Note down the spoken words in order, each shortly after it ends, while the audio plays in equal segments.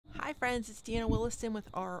Hi friends, it's Deanna Williston with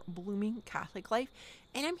Our Blooming Catholic Life,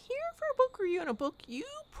 and I'm here for a book review on a book you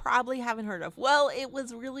probably haven't heard of. Well, it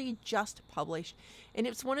was really just published, and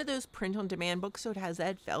it's one of those print-on-demand books, so it has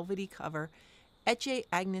that velvety cover. Ecce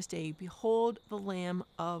Agnus Dei, Behold the Lamb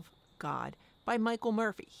of God by Michael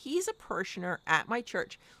Murphy. He's a parishioner at my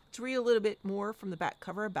church. Let's read a little bit more from the back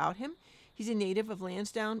cover about him. He's a native of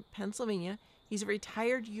Lansdowne, Pennsylvania. He's a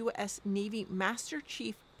retired U.S. Navy Master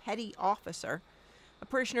Chief Petty Officer, a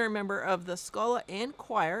parishioner member of the Schola and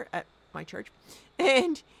Choir at my church,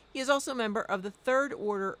 and he is also a member of the Third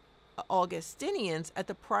Order Augustinians at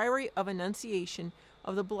the Priory of Annunciation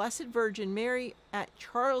of the Blessed Virgin Mary at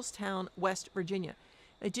Charlestown, West Virginia.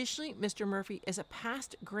 Additionally, Mr. Murphy is a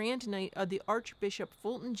past Grand Knight of the Archbishop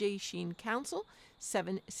Fulton J. Sheen Council,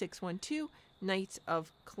 7612, Knights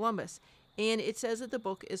of Columbus. And it says that the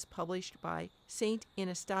book is published by St.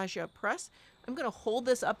 Anastasia Press. I'm going to hold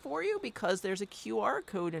this up for you because there's a QR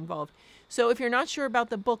code involved. So if you're not sure about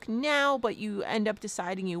the book now, but you end up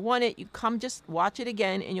deciding you want it, you come just watch it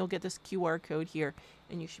again and you'll get this QR code here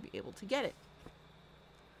and you should be able to get it.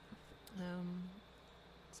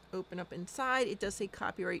 Let's open up inside. It does say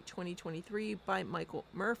copyright 2023 by Michael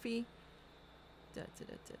Murphy.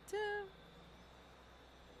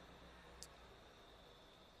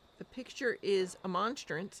 The picture is a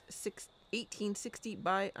monstrance, 1860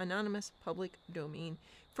 by anonymous public domain.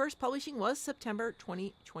 First publishing was September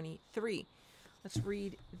 2023. Let's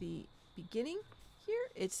read the beginning here.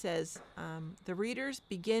 It says, the readers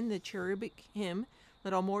begin the cherubic hymn,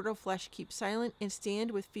 let all mortal flesh keep silent and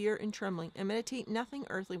stand with fear and trembling and meditate nothing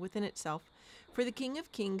earthly within itself. For the King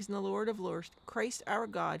of Kings and the Lord of Lords, Christ our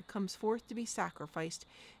God, comes forth to be sacrificed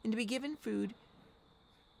and to be given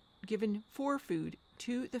for food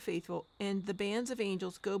to the faithful, and the bands of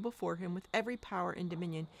angels go before him with every power and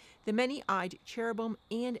dominion, the many-eyed cherubim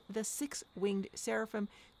and the six-winged seraphim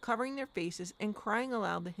covering their faces and crying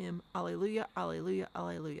aloud the hymn, Alleluia, Alleluia,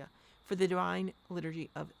 Alleluia, for the divine liturgy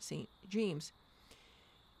of St. James.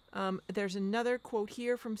 There's another quote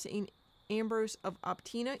here from St. Ambrose of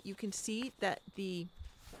Optina. You can see that the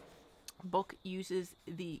book uses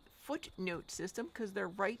the footnote system because they're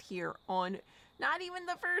right here on not even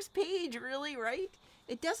the first page, really, right?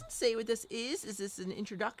 It doesn't say what this is. Is this an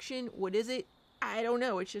introduction? What is it? I don't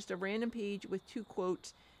know. It's just a random page with two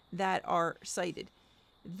quotes that are cited.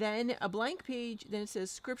 Then a blank page, then it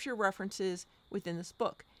says scripture references within this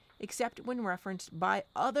book, except when referenced by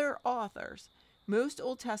other authors. Most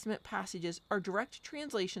Old Testament passages are direct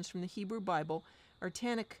translations from the Hebrew Bible, or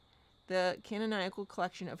Tanakh, the canonical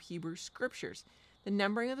collection of Hebrew scriptures. The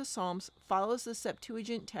numbering of the Psalms follows the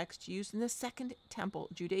Septuagint text used in the Second Temple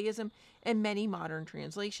Judaism and many modern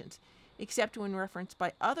translations. Except when referenced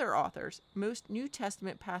by other authors, most New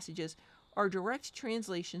Testament passages are direct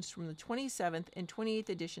translations from the 27th and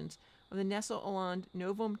 28th editions of the Nestle Aland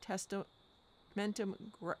Novum Testamentum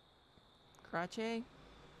Graece,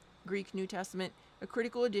 Greek New Testament, a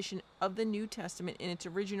critical edition of the New Testament in its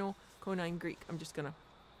original Koine Greek. I'm just going to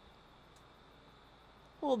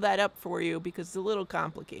hold that up for you because it's a little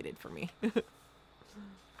complicated for me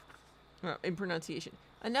in pronunciation.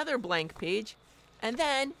 Another blank page, and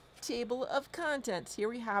then table of contents. Here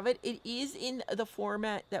we have it. It is in the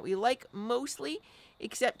format that we like mostly,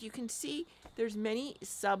 except you can see there's many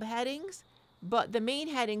subheadings, but the main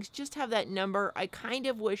headings just have that number. I kind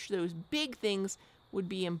of wish those big things would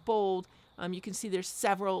be in bold. You can see there's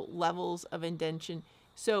several levels of indentation,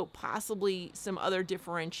 so possibly some other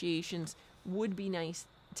differentiations would be nice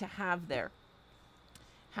to have there.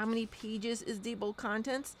 How many pages is table of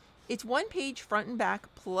contents? It's one page front and back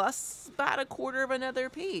plus about a quarter of another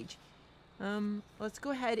page. Let's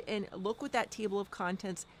go ahead and look what that table of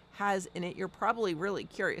contents has in it. You're probably really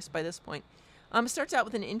curious by this point. It starts out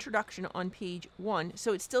with an introduction on page 1,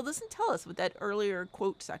 so it still doesn't tell us what that earlier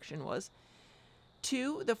quote section was.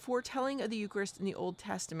 2, the foretelling of the Eucharist in the Old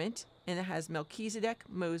Testament, and it has Melchizedek,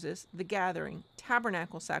 Moses, the gathering,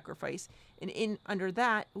 tabernacle sacrifice, and under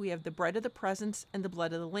that we have the bread of the presence and the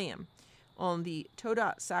blood of the lamb. On the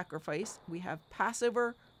Todah sacrifice, we have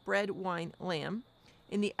Passover, bread, wine, lamb.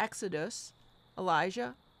 In the Exodus,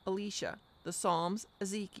 Elijah, Elisha, the Psalms,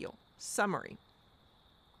 Ezekiel. Summary.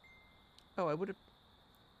 Oh, I would have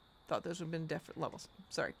thought those would have been different levels.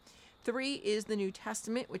 Sorry. 3 is the New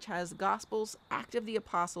Testament, which has Gospels, Act of the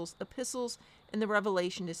Apostles, Epistles, and the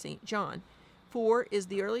Revelation to St. John. 4 is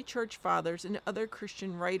the early church fathers and other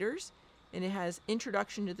Christian writers, and it has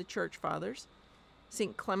Introduction to the Church Fathers,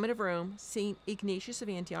 St. Clement of Rome, St. Ignatius of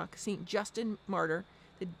Antioch, St. Justin Martyr,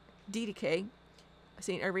 the Didache,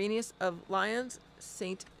 St. Irenaeus of Lyons,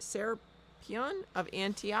 St. Serapion of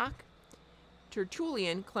Antioch,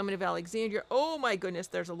 Tertullian, Clement of Alexandria. Oh my goodness,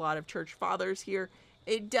 there's a lot of church fathers here.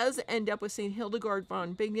 It does end up with St. Hildegard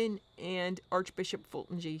von Bingen and Archbishop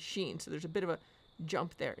Fulton J. Sheen. So there's a bit of a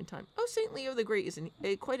jump there in time. Oh, St. Leo the Great is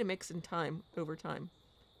quite a mix in time over time.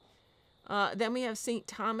 Then we have St.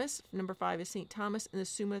 Thomas. Number 5 is St. Thomas in the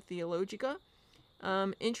Summa Theologica.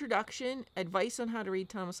 Introduction, advice on how to read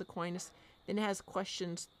Thomas Aquinas. Then it has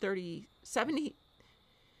questions 70,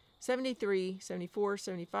 73, 74,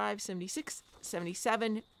 75, 76,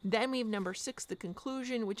 77. Then we have number 6, the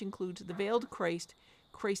conclusion, which includes the veiled Christ,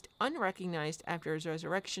 Christ unrecognized after his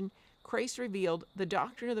resurrection, Christ revealed, the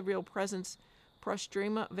doctrine of the real presence,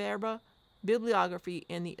 prostrema verba, bibliography,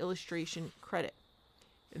 and the illustration credit.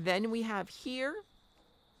 Then we have here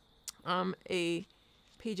a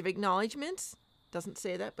page of acknowledgments. Doesn't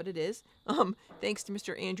say that, but it is. Thanks to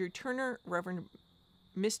Mr. Andrew Turner, Reverend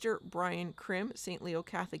Mr. Brian Krim, St. Leo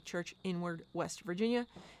Catholic Church, Inward, West Virginia,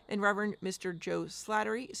 and Reverend Mr. Joe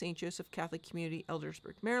Slattery, St. Joseph Catholic Community,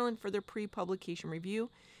 Eldersburg, Maryland, for their pre-publication review.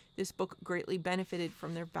 This book greatly benefited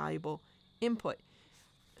from their valuable input.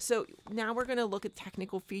 So now we're going to look at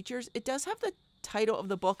technical features. It does have the title of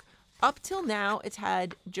the book. Up till now, it's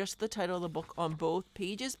had just the title of the book on both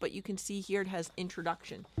pages, but you can see here it has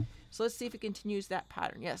introduction. So let's see if it continues that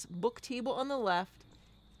pattern. Yes, book table on the left,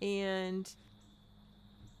 and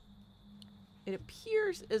it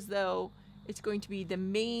appears as though it's going to be the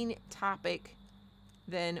main topic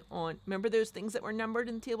then on, remember those things that were numbered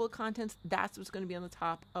in the table of contents? That's what's going to be on the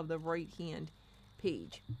top of the right-hand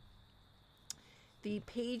page. The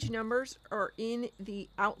page numbers are in the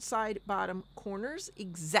outside bottom corners,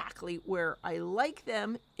 exactly where I like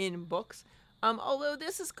them in books. Although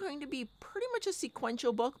this is going to be pretty much a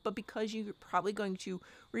sequential book, but because you're probably going to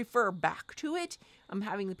refer back to it,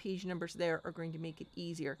 having the page numbers there are going to make it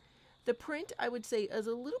easier. The print, I would say, is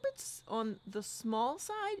a little bit on the small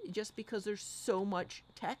side, just because there's so much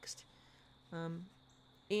text.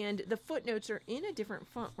 And the footnotes are in a different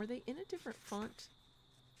font. Were they in a different font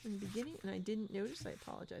in the beginning? And I didn't notice. I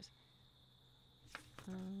apologize.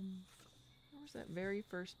 Where was that very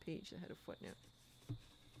first page that had a footnote?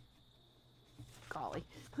 Golly.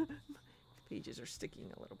 The pages are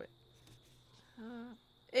sticking a little bit.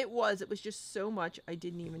 It was just so much I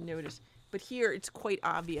didn't even notice. But here it's quite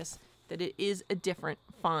obvious that it is a different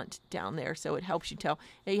font down there, so it helps you tell.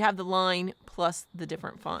 Now you have the line plus the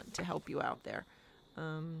different font to help you out there.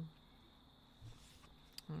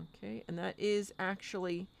 Okay, and that is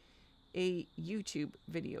actually a YouTube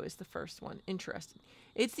video is the first one. Interesting.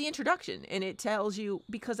 It's the introduction, and it tells you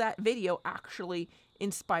because that video actually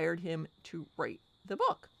inspired him to write the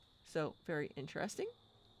book. So very interesting.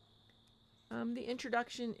 The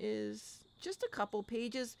introduction is just a couple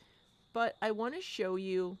pages, but I want to show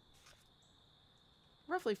you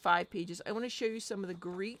roughly 5 pages. I want to show you some of the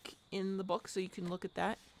Greek in the book so you can look at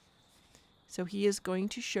that. So he is going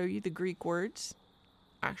to show you the Greek words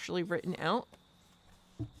actually written out.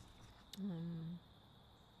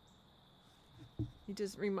 He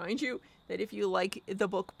just reminds you that if you like the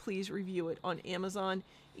book, please review it on Amazon.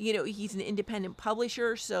 You know, he's an independent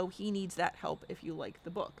publisher, so he needs that help if you like the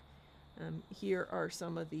book. Here are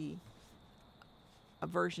some of a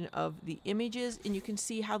version of the images, and you can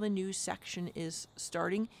see how the news section is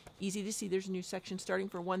starting. Easy to see there's a new section starting.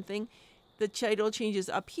 For one thing, the title changes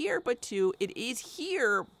up here, but 2, it is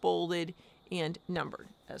here bolded and numbered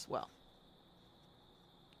as well.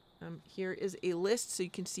 Here is a list, so you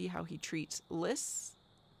can see how he treats lists.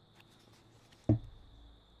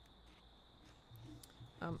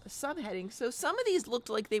 Subheading. So some of these looked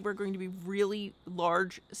like they were going to be really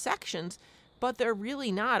large sections, but they're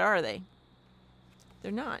really not, are they?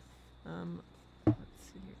 They're not. Let's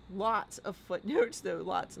see here. Lots of footnotes, though.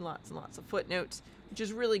 Lots and lots and lots of footnotes, which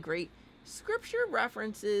is really great. Scripture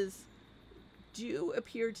references do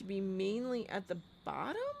appear to be mainly at the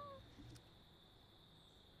bottom.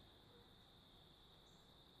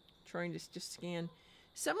 Trying to just scan.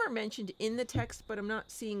 Some are mentioned in the text, but I'm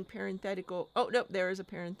not seeing parenthetical. Oh, no, there is a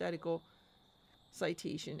parenthetical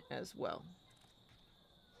citation as well.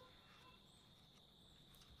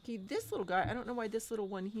 Okay, this little guy, I don't know why this little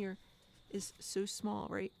one here is so small,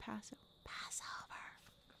 right? Passover.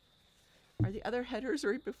 Are the other headers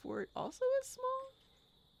right before it also as small?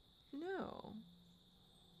 No.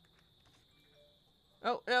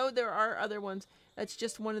 Oh, no, there are other ones. That's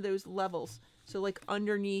just one of those levels. So, like,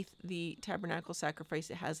 underneath the tabernacle sacrifice,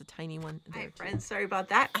 it has a tiny one there. Hi, friends. Sorry about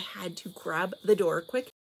that. I had to grab the door quick.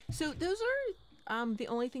 So, those are the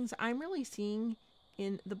only things I'm really seeing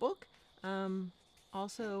in the book.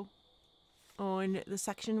 Also, on the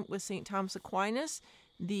section with St. Thomas Aquinas,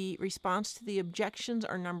 the response to the objections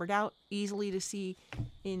are numbered out, easily to see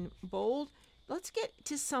in bold. let's get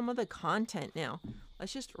to some of the content now.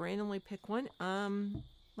 Let's just randomly pick one.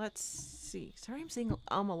 Let's see. Sorry, I'm saying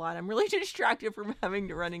a lot. I'm really distracted from having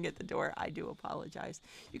to run and get the door. I do apologize.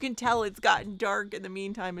 You can tell it's gotten dark in the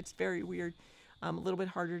meantime. It's very weird. A little bit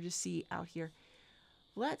harder to see out here.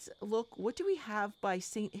 Let's look. What do we have by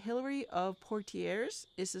St. Hilary of Poitiers?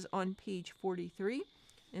 This is on page 43.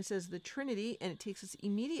 And it says the Trinity, and it takes us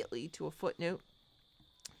immediately to a footnote.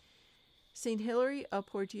 St. Hilary of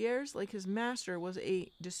Poitiers, like his master, was a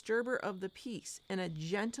disturber of the peace and a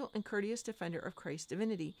gentle and courteous defender of Christ's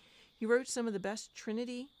divinity. He wrote some of the best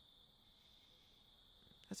Trinity.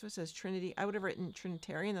 That's what it says, Trinity. I would have written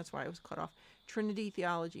Trinitarian. That's why I was cut off. Trinity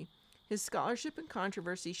theology. His scholarship and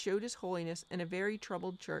controversy showed his holiness in a very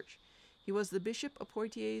troubled church. He was the Bishop of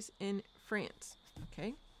Poitiers in France.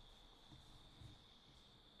 Okay.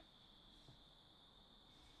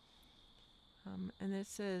 And it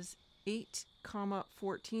says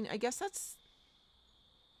 8,14. I guess that's...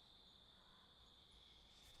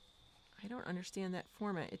 I don't understand that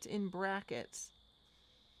format. It's in brackets.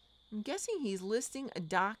 I'm guessing he's listing a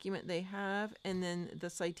document they have and then the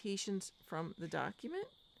citations from the document.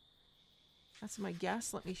 That's my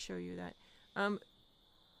guess. Let me show you that.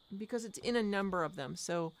 Because it's in a number of them.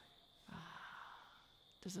 So,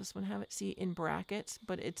 does this one have it? See, in brackets,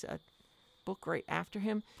 but it's a book right after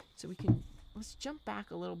him. So we can... Let's jump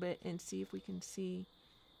back a little bit and see if we can see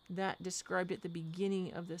that described at the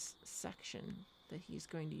beginning of this section that he's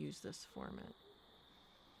going to use this format.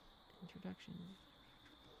 Introduction.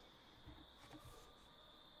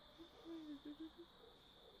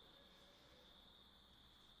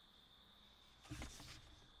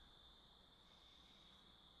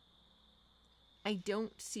 I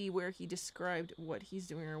don't see where he described what he's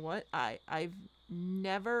doing or what. I've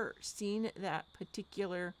never seen that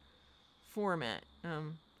particular format.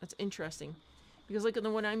 That's interesting because like in the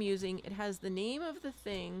one I'm using, it has the name of the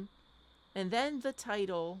thing and then the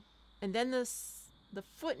title and then the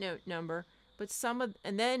footnote number, but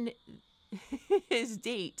and then his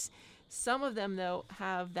dates. Some of them though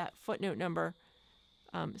have that footnote number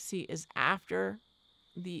see is after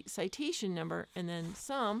the citation number, and then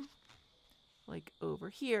some like over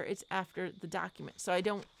here it's after the document. So I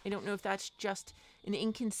don't know if that's just an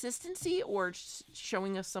inconsistency or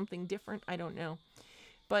showing us something different. I don't know.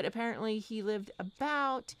 But apparently he lived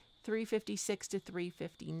about 356 to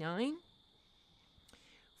 359.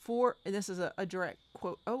 And this is a direct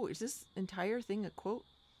quote. Oh, is this entire thing a quote?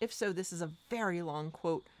 If so, this is a very long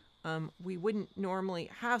quote. We wouldn't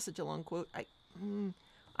normally have such a long quote. I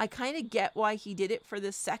kind of get why he did it for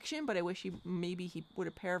this section, but I wish maybe he would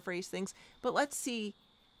have paraphrased things. But let's see.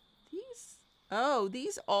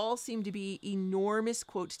 These all seem to be enormous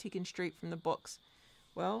quotes taken straight from the books.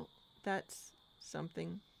 Well, that's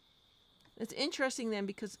something. It's interesting then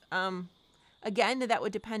because, again, that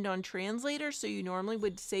would depend on translators. So you normally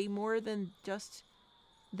would say more than just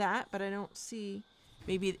that, but I don't see.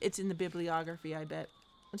 Maybe it's in the bibliography, I bet.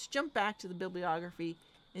 Let's jump back to the bibliography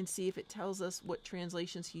and see if it tells us what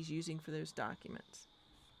translations he's using for those documents.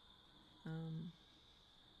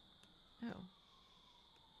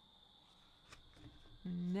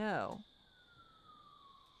 No.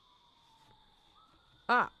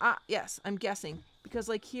 Yes, I'm guessing. Because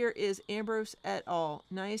like here is Ambrose et al.,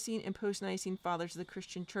 Nicene and Post-Nicene Fathers of the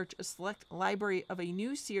Christian Church, a select library of a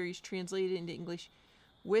new series translated into English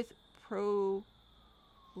with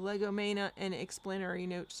prolegomena and explanatory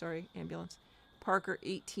notes. Ambulance. Parker,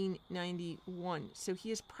 1891. So he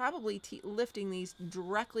is probably lifting these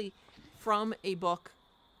directly from a book.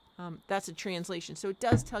 That's a translation. So it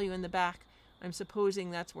does tell you in the back. I'm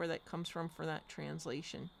supposing that's where that comes from for that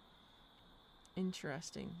translation.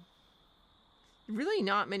 Interesting. Really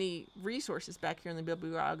not many resources back here in the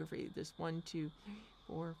bibliography. There's 1, 2, 3,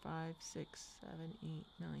 4, 5, 6, 7, 8,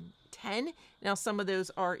 9, 10. Now some of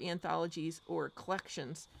those are anthologies or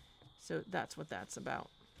collections. So that's what that's about.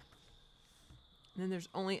 And then there's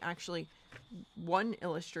only actually one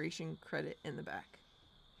illustration credit in the back.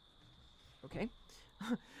 Okay.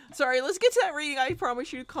 Sorry, let's get to that reading. I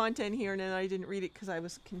promise you content here, and then I didn't read it because I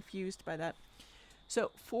was confused by that.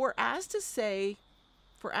 So, for as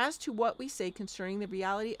to what we say concerning the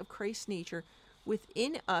reality of Christ's nature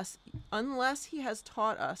within us, unless he has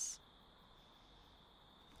taught us.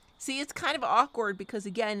 See, it's kind of awkward because,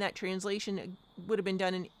 again, that translation would have been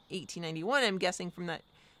done in 1891, I'm guessing, from that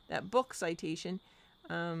book citation.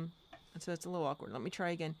 So it's a little awkward. Let me try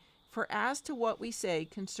again. For as to what we say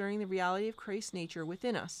concerning the reality of Christ's nature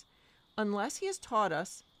within us, unless he has taught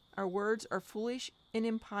us, our words are foolish and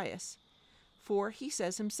impious. For he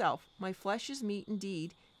says himself, my flesh is meat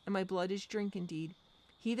indeed, and my blood is drink indeed.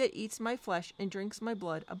 He that eats my flesh and drinks my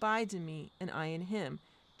blood abides in me, and I in him.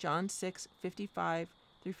 John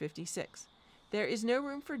 6:55-56. There is no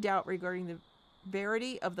room for doubt regarding the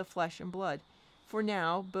verity of the flesh and blood. For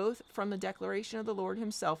now, both from the declaration of the Lord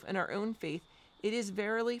himself and our own faith, it is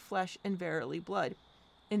verily flesh and verily blood.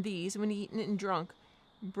 And these, when eaten and drunk,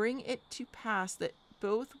 bring it to pass that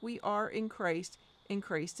both we are in Christ and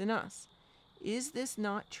Christ in us. Is this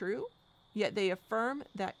not true? Yet they affirm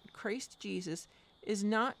that Christ Jesus is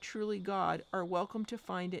not truly God, are welcome to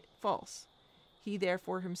find it false. He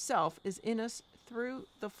therefore himself is in us through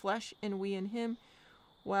the flesh, and we in him,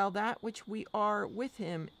 while that which we are with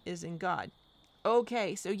him is in God.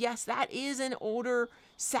 Okay, so yes, that is an older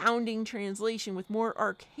sounding translation with more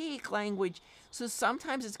archaic language. So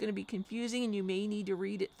sometimes it's going to be confusing and you may need to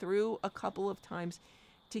read it through a couple of times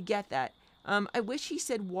to get that. I wish he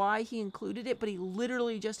said why he included it, but he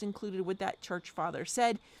literally just included what that church father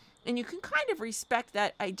said. And you can kind of respect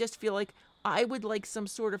that. I just feel like I would like some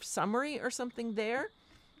sort of summary or something there.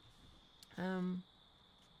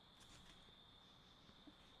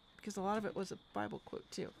 Because a lot of it was a Bible quote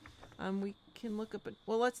too. We can look up,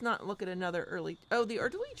 well, let's not look at another early, the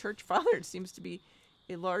early church fathers seems to be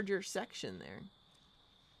a larger section there.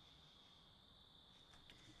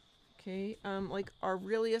 Okay, like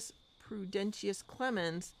Aurelius Prudentius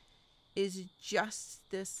Clemens is just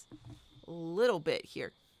this little bit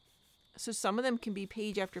here. So some of them can be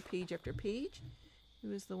page after page after page.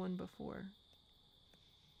 Who is the one before?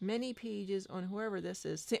 Many pages on whoever this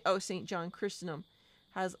is. St. John Chrysostom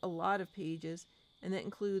has a lot of pages, and that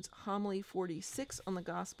includes homily 46 on the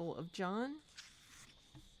Gospel of John,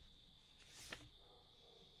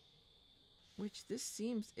 which this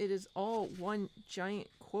seems, it is all one giant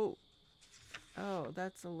quote. Oh,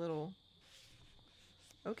 that's a little,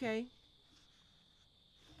 okay.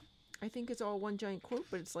 I think it's all one giant quote,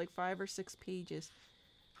 but it's like 5 or 6 pages.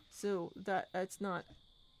 So that's not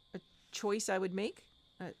a choice I would make.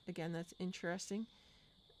 Again, that's interesting.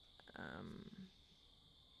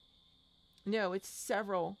 No, it's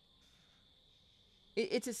several.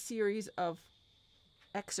 It's a series of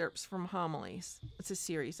excerpts from homilies. It's a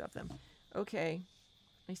series of them. Okay,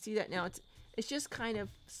 I see that now. It's just kind of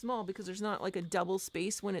small because there's not like a double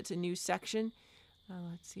space when it's a new section.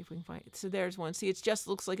 Let's see if we can find it. So there's one. See, it just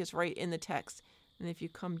looks like it's right in the text. And if you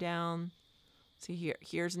come down, see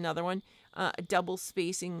here's another one. Double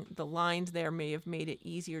spacing the lines there may have made it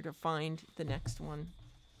easier to find the next one.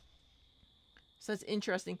 So that's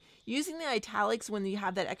interesting. Using the italics when you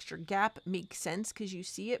have that extra gap makes sense because you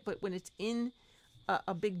see it. But when it's in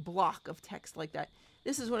a big block of text like that,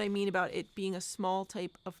 this is what I mean about it being a small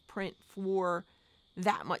type of print for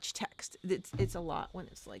that much text. It's a lot when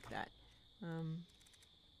it's like that.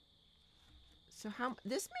 So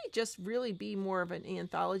this may just really be more of an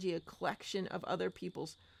anthology, a collection of other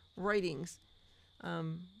people's writings.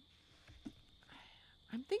 I'm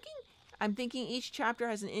thinking each chapter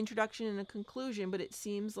has an introduction and a conclusion, but it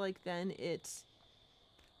seems like then it's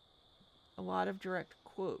a lot of direct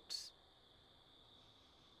quotes.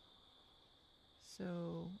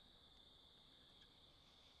 So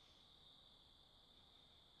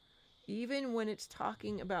even when it's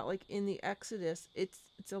talking about like in the Exodus, it's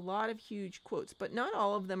a lot of huge quotes, but not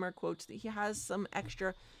all of them are quotes. He has some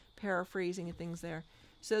extra paraphrasing and things there.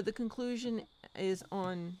 So the conclusion is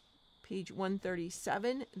on page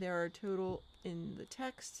 137. There are a total in the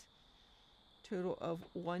text, total of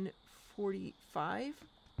 145.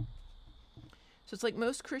 So it's like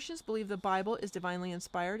most Christians believe the Bible is divinely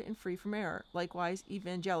inspired and free from error. Likewise,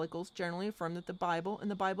 evangelicals generally affirm that the Bible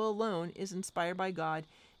and the Bible alone is inspired by God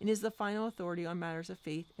and is the final authority on matters of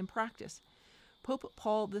faith and practice. Pope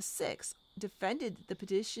Paul VI defended the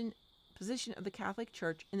position of the Catholic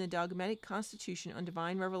Church in the dogmatic Constitution on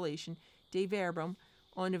Divine Revelation, De Verbum,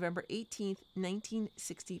 on November 18,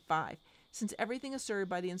 1965. Since everything asserted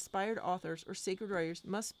by the inspired authors or sacred writers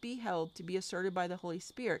must be held to be asserted by the Holy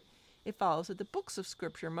Spirit, it follows that the books of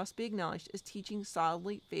Scripture must be acknowledged as teaching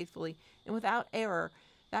solidly, faithfully, and without error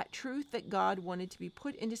that truth that God wanted to be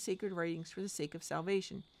put into sacred writings for the sake of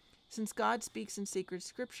salvation. Since God speaks in sacred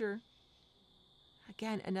Scripture,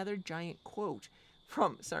 again, another giant quote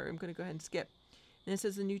from, sorry, I'm going to go ahead and skip. And it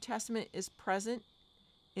says the New Testament is present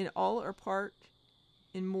in all or part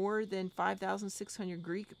in more than 5,600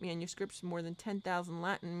 Greek manuscripts, more than 10,000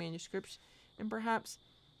 Latin manuscripts, and perhaps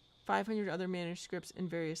 500 other manuscripts in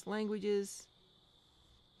various languages.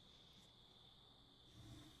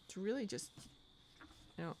 It's really just,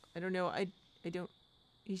 I don't know. I don't,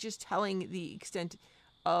 he's just telling the extent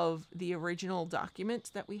of the original documents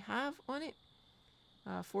that we have on it.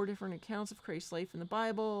 4 different accounts of Christ's life in the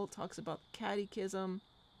Bible, talks about the catechism.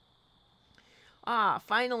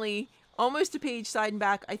 Finally, almost a page side and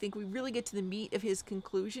back, I think we really get to the meat of his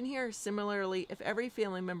conclusion here. Similarly, if every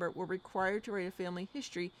family member were required to write a family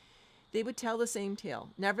history, they would tell the same tale.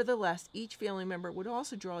 Nevertheless, each family member would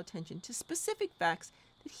also draw attention to specific facts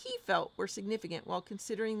that he felt were significant while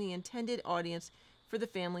considering the intended audience for the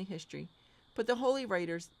family history. But the holy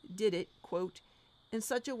writers did it, quote, in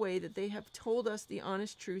such a way that they have told us the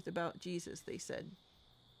honest truth about Jesus, they said.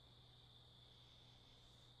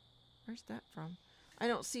 Where's that from? I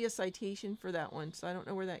don't see a citation for that one, so I don't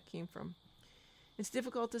know where that came from. It's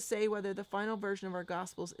difficult to say whether the final version of our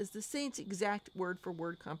Gospels is the saints' exact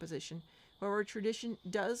word-for-word composition. However, tradition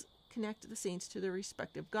does connect the saints to their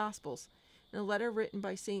respective Gospels. In a letter written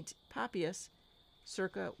by Saint Papias,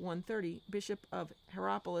 circa 130, Bishop of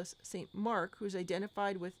Hierapolis, Saint Mark, who is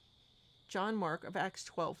identified with John Mark of Acts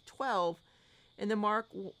 12:12, and the Mark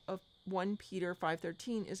of 1 Peter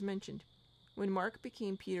 5:13 is mentioned. When Mark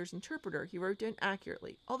became Peter's interpreter, he wrote down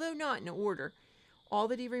accurately, although not in order, all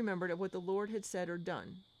that he remembered of what the Lord had said or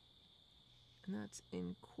done. And that's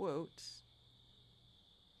in quotes.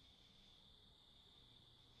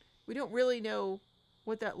 We don't really know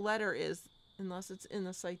what that letter is unless it's in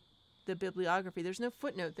the bibliography. There's no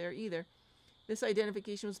footnote there either. This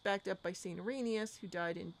identification was backed up by St. Irenaeus, who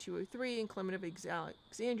died in 203, and Clement of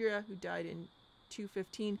Alexandria, who died in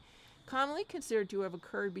 215, commonly considered to have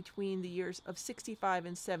occurred between the years of 65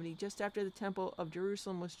 and 70, just after the Temple of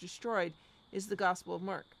Jerusalem was destroyed, is the Gospel of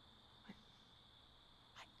Mark.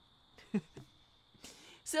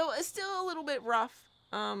 So it's still a little bit rough,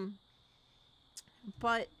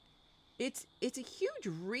 but it's a huge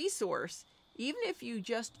resource. Even if you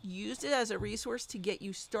just used it as a resource to get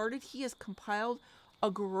you started, he has compiled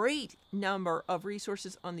a great number of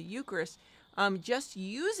resources on the Eucharist. Just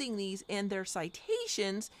using these and their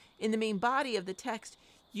citations in the main body of the text,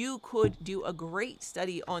 you could do a great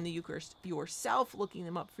study on the Eucharist yourself, looking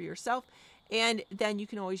them up for yourself, and then you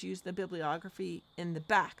can always use the bibliography in the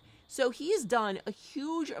back. So he's done a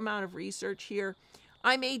huge amount of research here.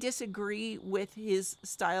 I may disagree with his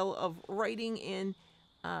style of writing, and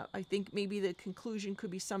I think maybe the conclusion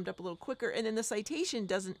could be summed up a little quicker, and then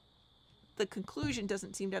the conclusion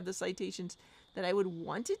doesn't seem to have the citations that I would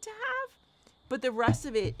want it to have, but the rest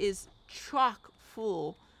of it is chock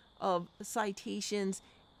full of citations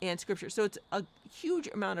and scripture. So it's a huge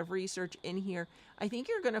amount of research in here. I think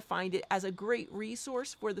you're going to find it as a great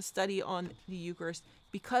resource for the study on the Eucharist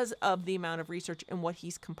because of the amount of research and what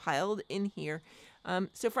he's compiled in here.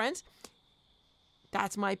 So friends,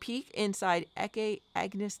 that's my peek inside Ecce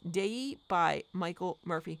Agnus Dei by Michael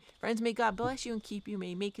Murphy. Friends, may God bless you and keep you. May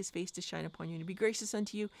he make his face to shine upon you and be gracious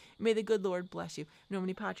unto you. And may the good Lord bless you. In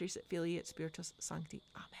nomine Patris et Filii et Spiritus Sancti.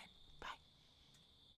 Amen.